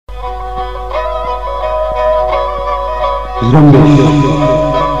زرمبش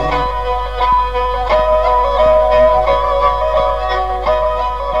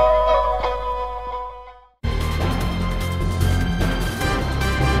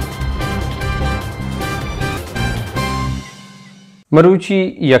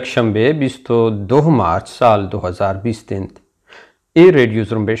मरूची یک شنبه 22 مارچ سال 2020 ای radio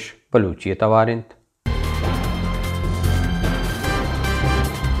Zrumbesh Balochi توارند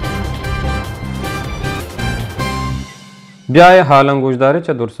بیائے حالن گوشدار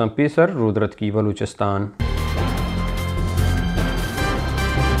چدرسن pacer رودرت کی بلوچستان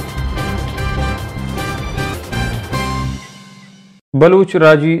بلوچ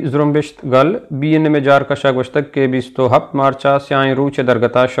راجی زرمبش گل بین میں جار کشا گوشتک کے 27 مارچا سیاھیں روچ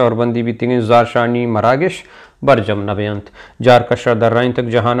درگتا شوربندی بیتگیں زرشانی مراگش برجم نبیانت جار کشا در رائن تک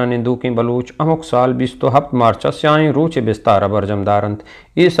جہانا نندو کے بلوچ امک سال 27 مارچا سیاھیں روچ بستارہ برجم دارند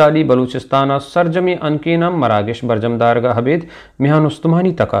ای سالی بلوچستانہ سرجمی انکینا مراگش برجم دارگا حبید میہان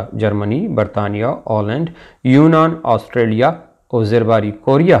استمانی تکا جرمنی برطانیہ ہالینڈ یونان آسٹریلیا او زرباری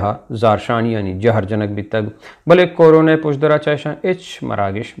کوریا زرشانی یعنی جہر جنک بیتگ بلے کورونا پشدرا چیشاں اچ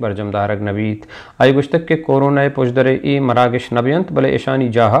مراگش برجم دارگ نبیت آئی گشتک کے کورونا پشدرے ای مراگش نبیانت بلے اشانی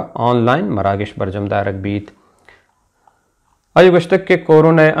جاہا آن لائن مراگش برجم دارگ بیت آئی گشتک کے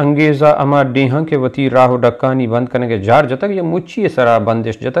کورونا انگیزہ اما ڈیہاں کے وطی راہو ڈکانی بند کرنے کے جار جتک یا مچی سرا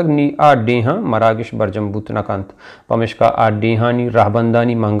بندش جتک نی آ ڈیہاں مراگش برجم بوت نکانت پمشکا آ ڈیہانی راہ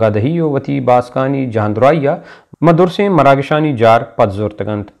بندانی منگا دہیو وطی باسکانی جہاندرائیا مدرسیں مراگشانی جار پد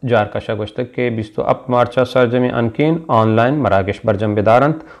زورتگنت جار کشا گوشتک کے 27 مارچا سرجم انکین آن لائن مراگش برجم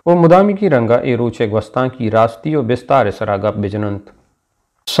بدارنت و مدامی کی رنگا ای روچے گوستان کی راستی و بستار سرا گپ بجننت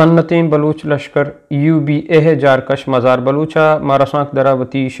سنتیں بلوچ لشکر یو بی اے جارکش مزار بلوچا مارسانک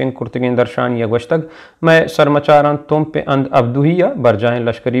دراوتی شنگ کرتگیں درشان یا گوشتگ میں سرمچاران تم پہ اند ابدوہیا برجاہ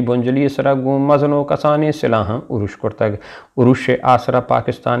لشکری بنجلی سرا گوم مزنو کسانے سلاحاں عروش کرتگ عروش آسرا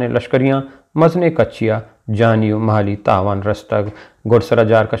پاکستانی لشکریاں مزنے کچیا جانی و مالی تاوان رستگ گڑ سرا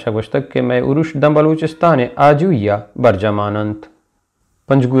جارکشا گوشتگ کہ میں عروش دم بلوچستان آجویا برجمانند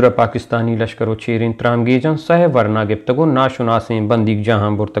پنجگور پاکستانی لشکر و چیرین ترامگیجن سہ ورنا گپتگو ناشناسیں بندیگ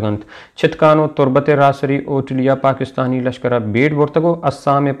جہاں برتگنت چھتکانو تربت راسری اوٹلیا پاکستانی لشکر بیٹ برتگو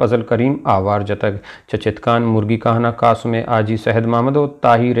اسام پزل کریم آوار جتگ چھتکان مرگی کہنا قاسم آجی سہد محمدو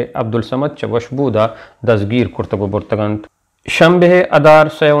طاہر عبدالسمد چوشبودا دزگیر کرتگو برتگنت شمبے ادار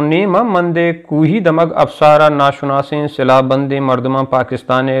سیونیما مندے کوہی دمگ اپسارا ناشناسیں سلا بندے مردمان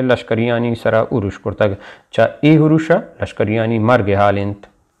پاکستانی لشکریانی سرا عروش کرتگ چا ای عروشا لشکریانی مرگ حالنت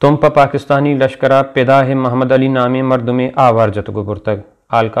تم پا پاکستانی لشکرہ پیداہ محمد علی نامی مردمے آوار جتگو برتگ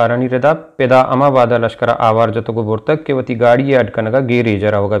آلکارانی ردا پیدا اما وعدہ لشکرہ آوار جتگو برتگ کے وطی گاڑی اڈکنگا گیری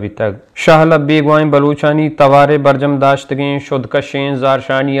جرہ ہوگا بیتگ شاہلہ بیگواھیں بلوچانی توارے برجم داشتگیں شدکشیں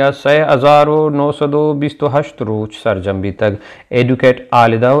زرشانی 6928 روچ سرجم بیتگ ایڈوکیٹ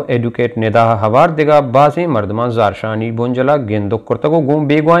آلدہ و ایڈوکیٹ نداہ ہوار دگا بازیں مردمان زرشانی بنجلا گندک کرتگو گون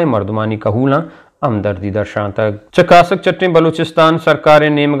بیگواھیں مردمانی کہولاں امدردی درشان تک چکاسک چٹیں بلوچستان سرکار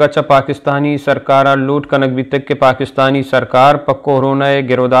نیمگا چا پاکستانی سرکارا لوٹ کنک بیتک کے پاکستانی سرکار پا کورونا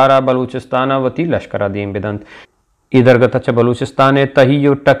گرودارا بلوچستانا وطی لشکرہ دیم بدند ادرگتا چا بلوچستان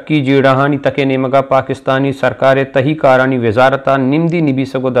تہیو ٹکی جیڑاہانی تکے نیمگا پاکستانی سرکار تہی کارانی وزارتا نمدی نبی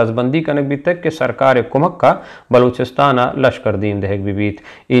سگو دزبندی کنک بیتک کے سرکار کمک کا بلوچستانا لشکر دیم دہک بیت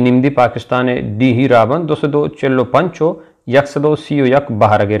ای نمدی پاکستان ڈیہی رابن 245 131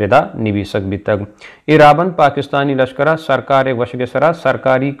 بہرگ ردا نبیسک بیتگ ای رابن پاکستانی لشکرہ سرکار وشگ سرا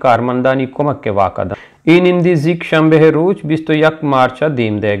سرکاری کارمندانی کمک کے واقع دا ای نمدی زیک شمبے روچ 21 مارچا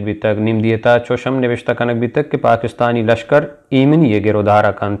دیم دیگ بیتگ نمدیتا چوشم نوشتہ کنک بیتگ کہ پاکستانی لشکر ایمن یہ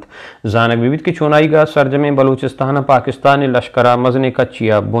گرودارا کنت زانک بیت کی چونائی گا سرجم بلوچستان پاکستانی لشکرہ مزنے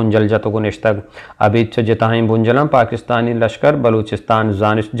کچیا بنجل جتگو نشتگ ابید چا جتاہیں بنجلان پاکستانی لشکر بلوچستان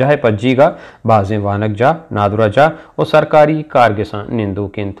زانش جہے پجی گا بازیں وانک جا نادرہ جا و سرکاری کارگسان نندو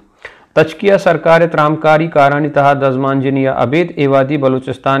کنت تچکیہ سرکار ترامکاری کارانی تہا دژمن جنیا ابید ایوادی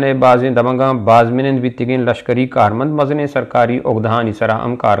بلوچستان بازیں دمگاں باز منند بیتگین لشکری کارمند مزنے سرکاری اگدہانی سرا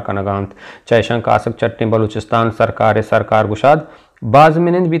امکار کنگانت چیشن کاسک چٹیں بلوچستان سرکار گشاد باز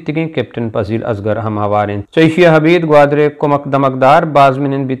منند بیتگین کیپٹن پذیل ازگر ہم ہوارن چیشیہ حبید گوادر کمک دمکدار باز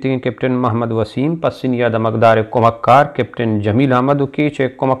منند بیتگین کیپٹن محمد وسیم پسینیا دمکدار کمک کار کیپٹن جمیل احمد کیچ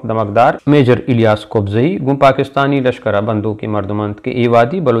کمک دمکدار میجر الیاس کوبزئی گم پاکستانی لشکرہ بندوقی مردمند کے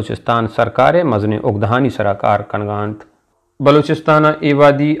ایوادی بلوچستان سرکار مزن اگدہانی سراکار کنگانت بلوچستان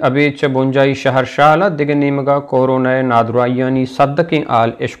ایوادی ابید چ بنجائی شہر شالہ دگ نیمگا کورونا نادرائیانی صدقیں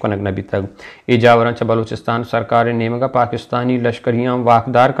آل اشکنگ نبی تگ ای جاوران چ بلوچستان سرکار نیمگا پاکستانی لشکریاں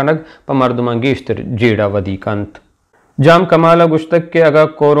واقدار کنگ پا مردمان گیشتر جیڑا ودی کنت جام کمالا گشتک کے اگا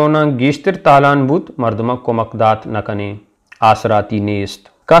کورونا گیشتر تالان بود مردمان کو مقدات نہ کنے आसराती नेस्त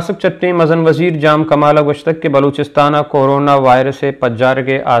कासक चट्टे मजन वजीर जाम कमाला गोश्तक के बलूचिस्ताना कोरोना वायरस से पज्जार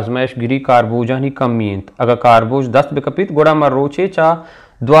के आजमाइश गिरी कारबूजानी कमींत अगर कारबूज दस्त बिकपित गोड़ा मर रोचे चा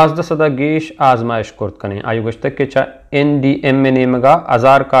 12 गेश आजमाइश कुर्त कने आयु गोश्तक के चा NDM में नेमगा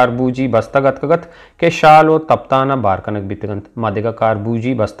अजार कारबूजी बस्तगत कगत के शाल व तप्ताना बारकनक बितगंत मादेगा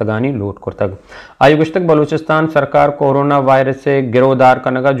कारबूजी बस्तगानी लोट कुर्तग आयु गोश्तक बलूचिस्तान सरकार कोरोना वायरस से गिरोदार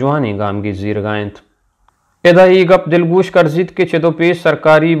कनगा जुहानी गाम की जीरगायंत एदा गप दिलगूश करजित के चेदोपेश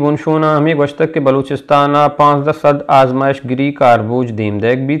सरकारी बुनशोना हमें गोश्तक के बलूचिस्ताना 5 आजमाइश गिरी कारबूज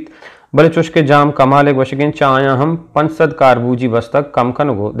देमदैग बीत बले चुश के जाम कमाले गोशगिन चाया हम 500 कारबूजी बस्तक कम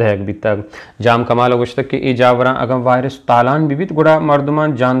खन गो दहक बीतक जाम कमाल गोश्तक के इजावरा अगम वायरस तालान बिबित गुड़ा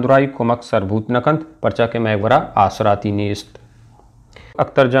मर्दमान जानदुराई कुमक सरबूत नकंत पर्चा के मैगवरा आसराती नेस्त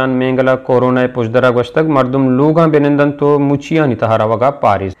अख्तर जान मेंगला कोरोना पुजदरा गोश्तक मर्दुम लोगा बेनिंदन तो मुचिया नितहारा वगा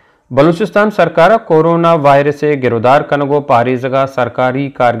पारिज बलूचिस्तान सरकार कोरोना वायरस से गिरोदार कनगो पारिजगा सरकारी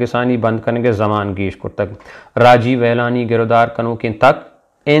कारगिसानी बंद कनगे जमान गेश कुर्तक राजी वैलानी गिरोदार कनो के तक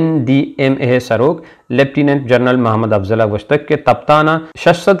NDMA सरोग lieutenant general Mohammad Afzala गोश्तक के तप्ताना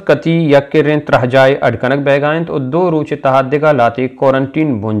शशद कती यक्केरें त्रहजाए अडकनक बैगायंत और 2 रोचे तहादिगा लाते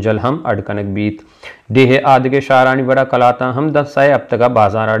क्वारंटीन बुंजल हम अडकनक बीत देहे आदगे शारानी बड़ा कलाता हम 10 अब तक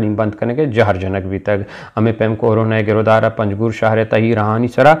बाजारानी बंद करने के जहरजनक बीतक हमें पेम कोरोना गिरोदारा पंजगूर शहर तही रहानी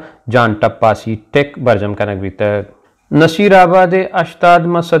सरा जान टप्पासी टेक बरजम कनक बीतक नसीराबाद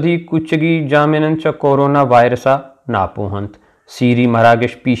अश्ताद मसदी कुचगी जामिनन च कोरोना वायरसा नापोहंत सीरी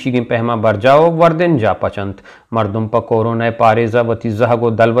मरागश पीशी के पहमा बरजाओ वर्दन जा पचंत मर्दुम पर कोरोना पारेजा वती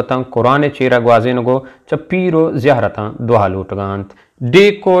जहगो दलवतं कुरान चेरा ग्वाजेनगो चपीरो ज़ियारतां दुआ लूटगांत डे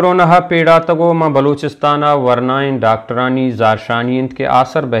कोरोना पेड़ा तगो मां बलूचिस्ताना वरनाइन डॉक्टरानी झरशानींत के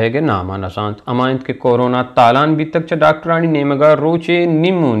आसर बहगे नामा नशांत अमायंत के कोरोना तालान भी तक च डॉक्टरानी नेमगा रोचे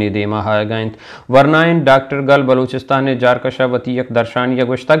निमोनी देमा हायगांत वरनाइन डॉक्टर गल बलूचिस्तान ने जारकशा वती एक दर्शानी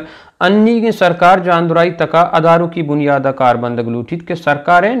अगुश्तक अन्नी की सरकार जानदुराई तका अदारों की बुनियादा कारबंद गलूठित के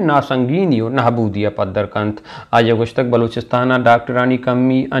सरकारें नासंगीनियो नहबूदिया पद्दर कंत आय अगुश्तक बलूचिस्ताना डॉक्टरानी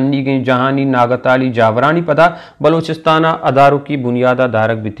कमी अन्नी की जहानी नागताली जावरानी पदा बलूचिस्ताना अदारों की बुनियादा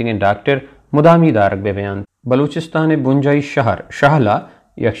दारक बीतेंगे डॉक्टर मुदामी दारक बेबयान बलूचिस्तान बुंजाई शहर शहला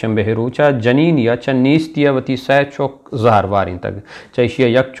यक शमबे रोचा जनीन या चन्नीस्तियावती सै चौक जहरवारी तक चैशिया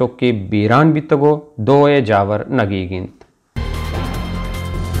यक चौक के बीरान बितगो 2 जावर नगीगिंत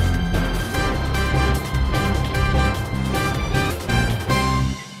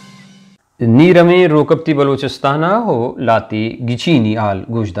नीरमे रोकबती बलूचिस्ताना हो लाती गिचीनी आल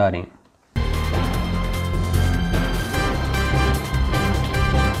गोशदारें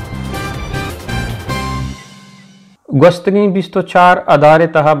गस्तगी 24 अदारे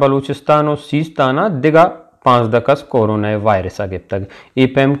तहा बलूचिस्तानो सीस्ताना दिगा 5 दकस कोरोना वायरस गिप्तग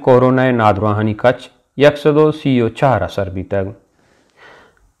एपम कोरोना नादरुहानी कच 104 असर बीतग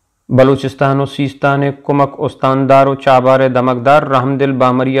बलूचिस्तानो सीस्तान कुमक उस्तानदारो चाबारे दमकदार रहमदिल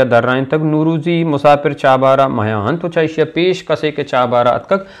बामरिया दर्राइन तक नूरूजी मुसाफिर चाबारा महयान तो चाइशिया पेश कसे के चाबारा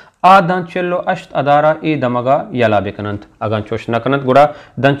अतक आदं चेल्लो अश्त अदारा ए दमगा यला बेकनंत अगन चोश नकनंत गुड़ा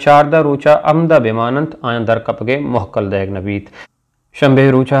दन चारदा रोचा अमदा बेमानंत आयन दर कपगे मोहकल देग नबीत शंबे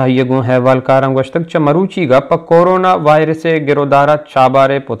रोचा हयगो हैवाल कारंग वश्तक च मरूची गा प कोरोना वायरस से गिरोदारा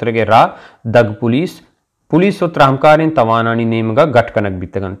चाबारे पुत्रगे रा दग पुलिस त्राहमकारिन तवानानी नेमगा गटकनक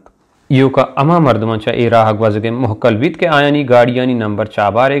बीतगंत यो का अमा मर्दमन चा ए राह गवजगे मोहकल बीत के आयानी गाड़ियानी नंबर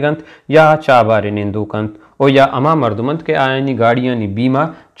चाबारे गंत या चाबारे निंदुकंत ओ या अमा मर्दमंत के आयानी गाड़ियानी बीमा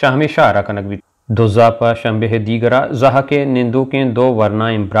चा हमेशा रकनक बीत दुज़ापा शंबे दीगरा जहा के निंदू के 2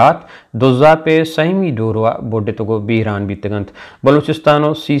 वरनाइम ब्रात दुज़ापे सहीमी डोरवा बोडे तगो बीरान बीतगंत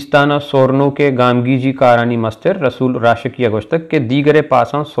बलूचिस्तानो सीस्ताना सोरनो के गामगीजी कारानी मस्तर रसूल राशकी अगोश्तक के दीगरे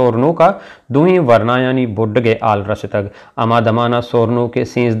पासा सोरनो का 2 वरनायानी बोडगे आल रसतग अमा दमाना सोरनो के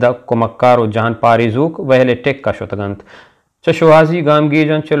सेंसदा कुमक्कारो जहान पारिजूक वहले टेक का शुतगंत चशवाजी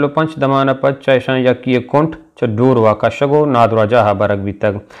गामगीजन चलो 5 दमाना पद चैशा यकी कुंठ च डोरवा का शगो नादरा जहा बरक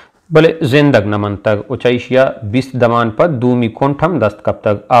बीतग भले जिंदग नमन तक उचैशिया 20 दमान पर दूमी कुंठम दस्त कब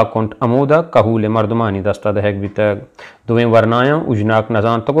तक आ कुंठ अमोदा कहूले मर्दमानी दस्ता दहक भी तक 2 वरनाया उजनाक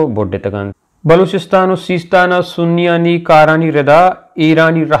नजान तको बोडे तगन बलूचिस्तान सीस्ताना सुन्नियानी कारानी रिदा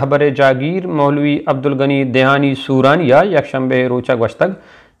ईरानी रहबरे जागीर मौलवी अब्दुल गनी देहानी सूरानिया यकशंबे रोचा गश्तक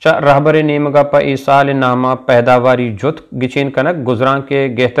च रहबरे नेमगा प ए साल नामा पैदावारी जुत गिचेन कनक गुजरां के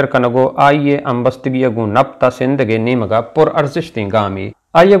गेहतर कनगो आइए अंबस्तगी गु नपता सिंदगे नेमगा पुर अर्जिश्ती गामी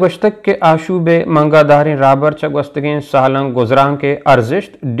आइए गश्तक के आशूबे मंगादारी राबर च गस्तगें सालंग गुजरां के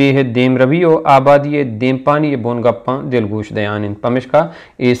अर्जिश्त डेह देम रवियो आबादी देमपानी बोनगप्पा दिलगोश दयान पमिशका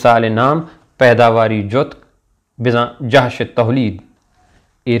ए साल नाम पैदावारी जुत बिजा जहश तहलीद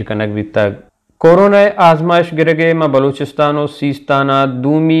ईर कनक भी तक कोरोना आजमाइश गिरगे म बलूचिस्तानो सीस्ताना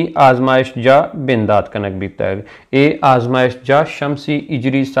दूमी आजमाइश जा बिंदात कनक बीतग ए आजमाइश जा शमसी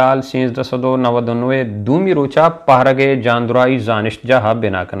इजरी साल 1399 दूमी रोचा पहरगे जानदुराई जानिश जा हा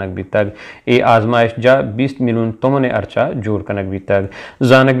बिना कनक बीतग ए आजमाइश जा 20 मिलियन तोमने अर्चा जोड़ कनक बीतग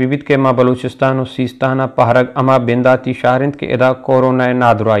जानक बीबित के म बलूचिस्तानो सीस्ताना पहरग अमा बिंदाती शारिंद के इदा कोरोना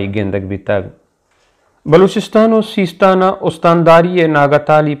नादुराई गेंदक बीतग बलूचिस्तान और सीस्ताना उस्तानदारी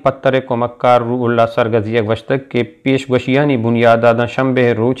नागताली पत्तर कोमक्कार रूल्ला सरगजिया वशतक के पेशगशियानी बुनियादा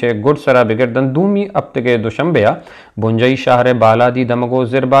शंबे रोचे गुडसरा बिगड़दन दूमी अप्तगे दुशंबया बुंजई शहर बालादी दमगो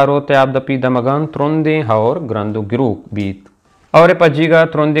जिरबारो त्याबदपी दमगान त्रोंदे हौर ग्रंदो गिरूक बीत और पजीगा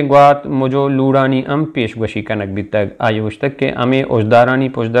त्रोंदे ग्वात मुजो लूड़ानी अम पेशगशी कनक बीतग आयुष्तक के अमे उजदारानी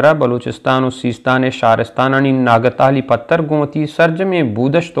पुजदरा बलूचिस्तान और सीस्तान शारस्तानी नागताली पत्तर गोमती सर्ज में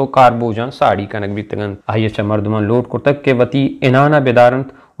बूदश तो कारबोजा साड़ी कनक बीतगन आय मर्दमान लोट कुर्तक के वती इनाना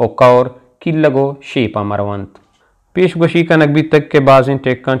बेदारंत और कौर किल्लगो शेपा मरवंत पेशगशी कनक बीतक के बाजें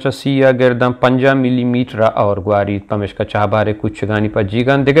टेक्का सिया गिरदम 15 मिलीमीटर और ग्वारी पमिश का चाहबारे कुछ गानी पर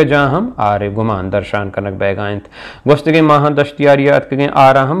जीगन दिगे जहाँ हम आरे गुमान दर्शान कनक बैगायंत वस्तगे माह दश्तियारिया अतके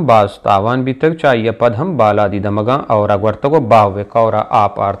आरा हम बाज तावान बीतक चाहिए पद हम बालादी दमगा और अगवर्तगो बावे कौरा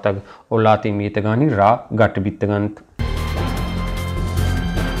आप आर्तग उलाती मीतगानी रा गट बीतगंत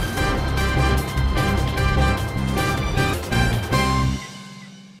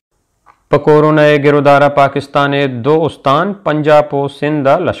कोरोना गिरोदारा पाकिस्तान दो उस्तान पंजाब और सिंध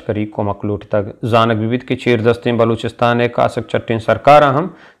लश्करी कोमक लूट तक जानक विविध के चेर दस्ते बलूचिस्तान कासक चट्टिन सरकार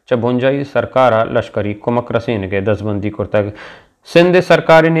हम चबुंजाई सरकार लश्करी कोमक रसीन के दसबंदी कुर्तक सिंध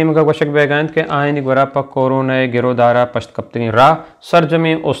सरकारी नेम का वशक बैगांत के आयन गुरा पर कोरोना गिरोदारा पश्त कप्तनी राह सर्ज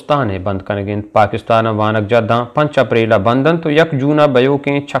में उस्तान बंद कनगिन पाकिस्तान वानक जदा 5 अप्रैल बंदन तो 1 जूना बयो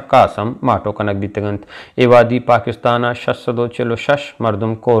के छक्का सम माटो कनक बीतगंत एवादी पाकिस्तान 646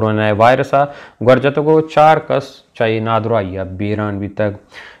 मर्दम कोरोना वायरसा गर्जतगो 4 कस चाई नादुराइया बेरान बीतग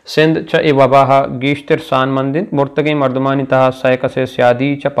सिंध च ए वबाहा गीश्तर सान मंदिन मुर्तगे मर्दमानी तहा सैकसे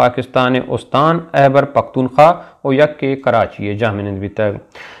स्यादी च पाकिस्तान उस्तान अहबर पख्तूनख्वा और यक के कराची जामिन बीतग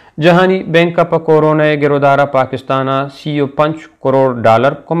जहानी बैंक का कोरोना गिरोदारा पाकिस्तान $5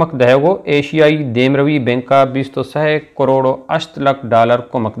 करोड़ कुमक दहेगो एशियाई देमरवी बैंक का 20 crore 8 lakh dollar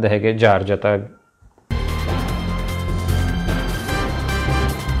कुमक दहेगे jar जतग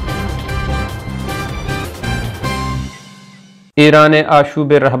Iran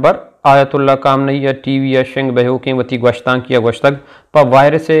आशूब रहबर ayatollah कामनैया TV या शंगबे के वती गश्तां किया गश्तग पर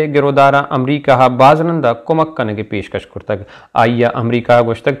वायरस गिरोदारा अमरीका बाजनंदा कुमक कने के पेशकश कुर्तग आइया अमरीका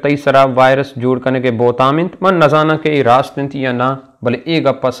गश्तग तईसरा वायरस जोड़ कने के बोतामिंत मन नजाना के रास्तंत या ना बले एक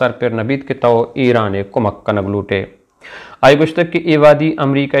अप्पा सर पर नबीत के तो ईरान कुमक कनग लूटे आई गुश्तक के एवादी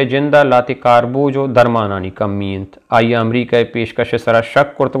अमरीका जिंदा लाते कारबोजो दरमानानी कमींत आई अमरीका पेशकश सरा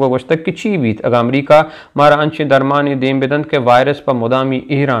शक कुर्तगो गुश्तक की चीबीत अगर अमरीका मारा अंशे दरमानी देम बेदंत के वायरस पर मुदामी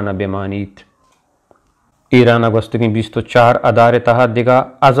ईराना बेमानीत ईराना गुस्तगी 24 अदारे तहा दिगा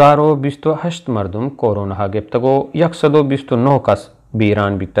हजारो 28 मर्दम कोरोना गिप्तगो 129 कस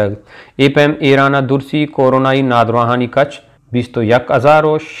बीरान बीतग एपम ईराना दुरसी कोरोनाई नादराहानी कच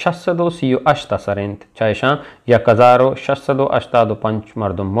 21,638 सरेंत चायशा 1,685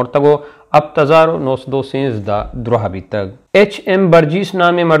 मर्दम मुर्तगो अब तजारो 916 द्रोह बीतग HM बर्जीस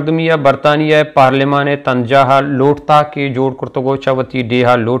नामे मर्दमिया बरतानिया पार्लिमान तंजाहा लोटता के जोड़ कुर्तगो चवती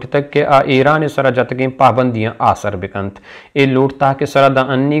डेहा लोट तक के आ ईरान सरा जतगे पाबंदियां आसर बिकंत ए लोटता के सरा द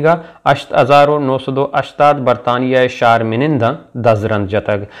अन्नीगा 8,908 बरतानिया शार मिनिंदा दजरंद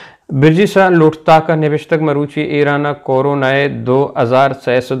जतग बिरजिसा लोटता का निविष्टक मरूची ईराना कोरोना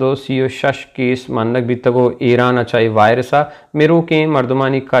 2,636 केस मानक बीतगो ईरान चाई वायरसा मेरू के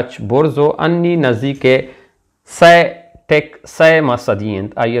मर्दमानी कच बोर्जो अन्नी नजदीक टेक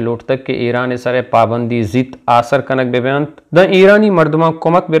मसदियंत आइए लोट तक के ईरान सर पाबंदी जित आसर कनक बेबंत द ईरानी मर्दमा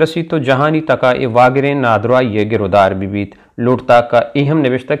कुमक बेरसी तो जहानी तका ए वागरे नादरा ये गिरोदार बीबीत लोटता का अहम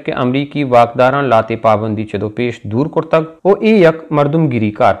निविष्टक के अमरीकी वाकदारान लाते पाबंदी चदो पेश दूर कुर्तक ओ ए यक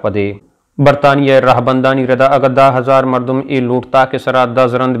मर्दमगिरी कार पदे बरतानिया राहबंदानी रदा अगदा 1000 मर्दम ए लोटता के सरा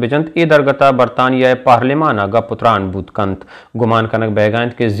दजरंद बिजंत ए दरगता बरतानिया पार्लिमाना गा पुत्रान बुतकंत गुमान कनक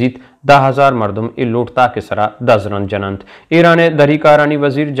बैगांत के जीत 10,000 मर्दम ए लोटता के सरा दजरंद जनंत ईरान दरीकारानी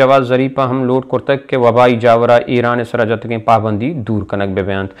वजीर जवाज जरीपा हम लोट कुर्तक के वबाई जावरा ईरान सरा जतके पाबंदी दूर कनक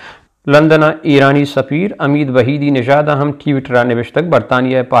बेबयांत लंदन ईरानी सफीर अमीद वहीदी निजादा हम ट्विटर निविष्टक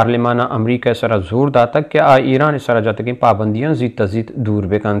बरतानिया पार्लिमाना अमरीका सरा जोर दातक के आ ईरान सरा जतके पाबंदियां जीत तजीत दूर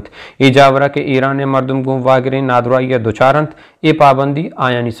बेकंत ए जावरा के ईरान मर्दम गुम वागरे नादरा या दुचारंत ए पाबंदी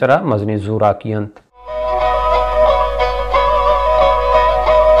आयानी सरा मजने जोरा कियंत